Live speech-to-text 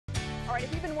All right,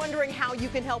 if you've been wondering how you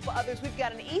can help others, we've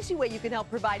got an easy way you can help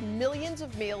provide millions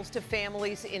of meals to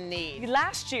families in need.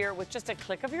 Last year, with just a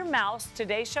click of your mouse,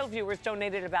 Today Show viewers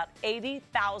donated about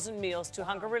 80,000 meals to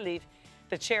hunger relief,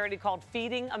 the charity called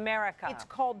Feeding America. It's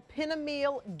called Pin a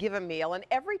Meal, Give a Meal, and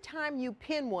every time you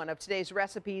pin one of today's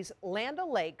recipes, Land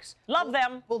O'Lakes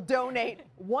will donate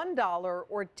 $1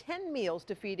 or 10 meals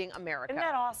to Feeding America. Isn't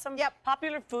that awesome? Yep.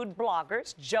 Popular food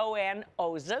bloggers Joanne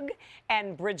Ozug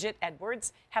and Bridget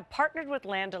Edwards have partnered with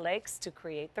Land O'Lakes to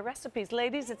create the recipes.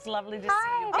 Ladies, it's lovely to see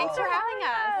you. Thanks for having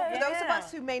us. For those of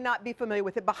us who may not be familiar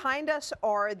with it, behind us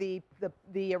are the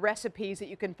recipes that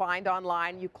you can find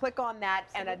online. You click on that,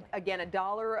 and again,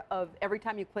 $1 of every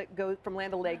time you click from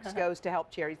Land O'Lakes goes to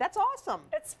help charities. That's awesome.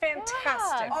 It's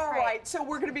fantastic. Yeah. All right, so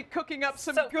we're going to be cooking up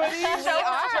some goodies.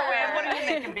 Joanne, what are you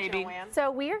making, baby? So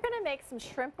we are going to make some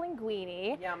shrimp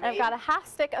linguine. Yummy. I've got a half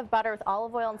stick of butter with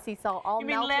olive oil and sea salt all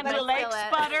melted. You mean Land O'Lakes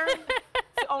butter?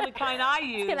 It's the only kind I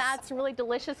use. It's going to add some really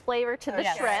delicious flavor to the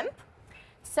shrimp.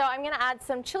 So I'm going to add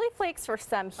some chili flakes for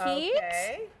some heat.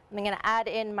 Okay. I'm going to add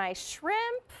in my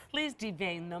shrimp. Please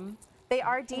devein them. They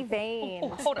are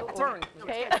deveined. Hold on, burn.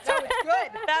 Okay. So it's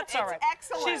good. That's all right.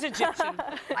 Excellent. She's Egyptian.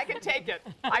 I can take it.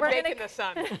 I bake in the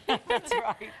sun. That's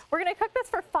right. We're going to cook this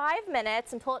for 5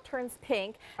 minutes until it turns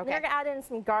pink. Okay. Then we're going to add in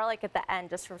some garlic at the end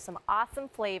just for some awesome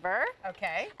flavor.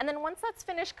 Okay. And then once that's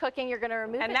finished cooking, you're going to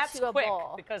remove And it that's to a quick,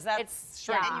 bowl. because that's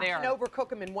shrimp yeah. there. You can overcook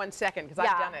them in 1 second because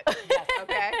I've done it.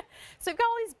 Okay. So we've got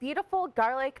all these beautiful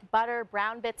garlic, butter,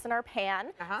 brown bits in our pan.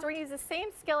 So we're going to use the same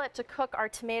skillet to cook our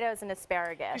tomatoes and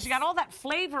asparagus. Because you got all that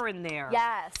flavor in there.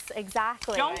 Yes,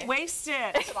 exactly. Don't waste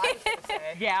it. That's what I was going to say.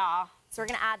 Yeah. So we're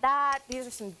going to add that. These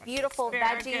are some beautiful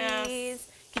Asparagus. veggies.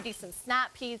 You could do some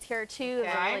snap peas here too.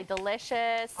 They're Okay. really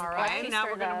delicious. All Let's right, Now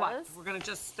stir we're gonna what? those. We're gonna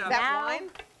just That Now- wine?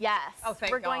 Yes. Oh,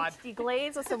 thank We're going God. to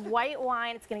deglaze with some white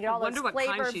wine. It's going to get all those wonder what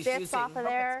kind flavor she's bits using. off of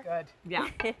there. Good. yeah.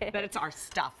 But it's our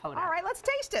stuff. Hold on. All right, let's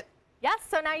taste it. Yes,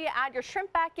 so now you add your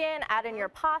shrimp back in, add in your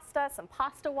pasta, some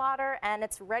pasta water, and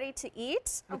it's ready to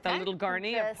eat. With a little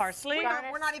garni of Just parsley. garnish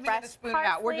We're not even going to fresh spoon it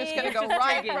out. We're just going to go parsley.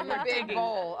 right digging, from the we're big digging.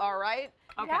 bowl. All right.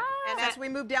 Okay. Yeah. And as we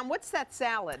move down, what's that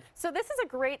salad? So this is a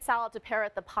great salad to pair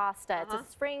with the pasta. It's a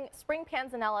spring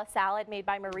panzanella salad made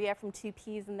by Maria from Two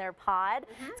Peas in Their Pod.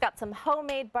 It's got some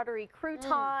homemade buttery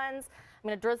croutons. I'm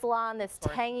going to drizzle on this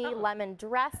tangy lemon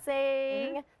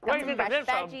dressing. Where Got do you some get fresh this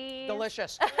from? veggies.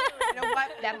 Delicious. You know what?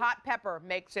 That hot pepper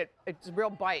makes it, it's a real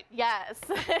bite. Yes.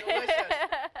 Delicious.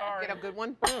 Get a good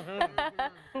one.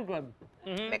 Good.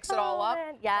 Mix it all up.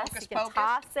 Yes, Focus, you can focus.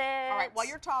 toss it. All right, while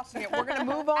you're tossing it, we're going to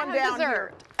move on down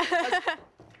here.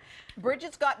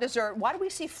 Bridget's got dessert. Why do we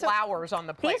see flowers on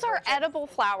the plate? These are Bridget? edible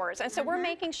flowers, and so we're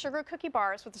making sugar cookie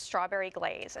bars with a strawberry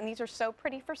glaze, and these are so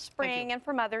pretty for spring and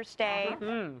for Mother's Day.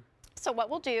 So what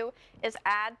we'll do is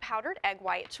add powdered egg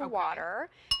white to water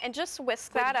and just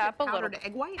whisk that up a little. Powdered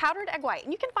egg white? Powdered egg white,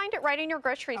 and you can find it right in your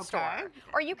grocery store,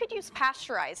 or you could use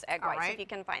pasteurized egg whites right. if you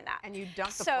can find that. And you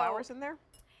dunk the So- flowers in there?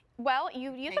 Well,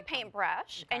 you use a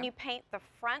paintbrush and you paint the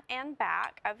front and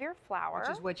back of your flower.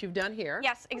 Which is what you've done here.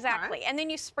 Yes, exactly. Okay. And then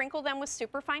you sprinkle them with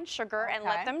superfine sugar and Okay.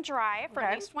 let them dry for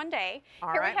at least 1 day.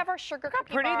 All Here right. we have our sugar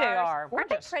cookie pretty they bars. are. Aren't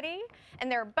they Gorgeous. pretty?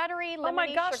 And they're buttery, lemony Oh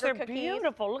my gosh, sugar they're cookies.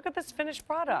 beautiful. Look at this finished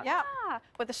product. Yeah. Yeah,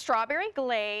 with a strawberry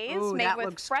glaze Ooh, made that with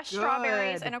looks fresh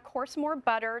strawberries good. and of course more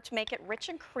butter to make it rich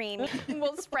and creamy.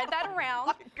 We'll spread that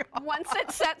around. Once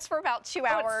it sets for about 2 Oh,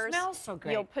 it hours, smells so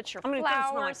great. you'll put your I mean, it doesn't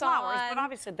smell like flowers flowers, but on.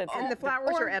 obviously the And the flowers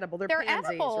Or are edible. They're pansies,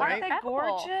 edible. right? Aren't they Edible.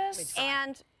 gorgeous? And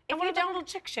And if what you are the don't, little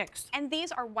chick chicks? and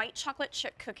these are white chocolate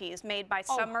chip cookies made by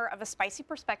Summer of a Spicy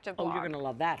Perspective Oh, blog. you're gonna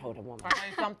love that, Hoda woman. Tell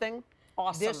you something?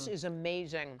 Awesome. This is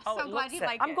amazing. Oh, So it glad looks you it.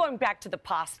 like I'm it. going back to the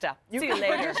pasta. See you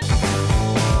later.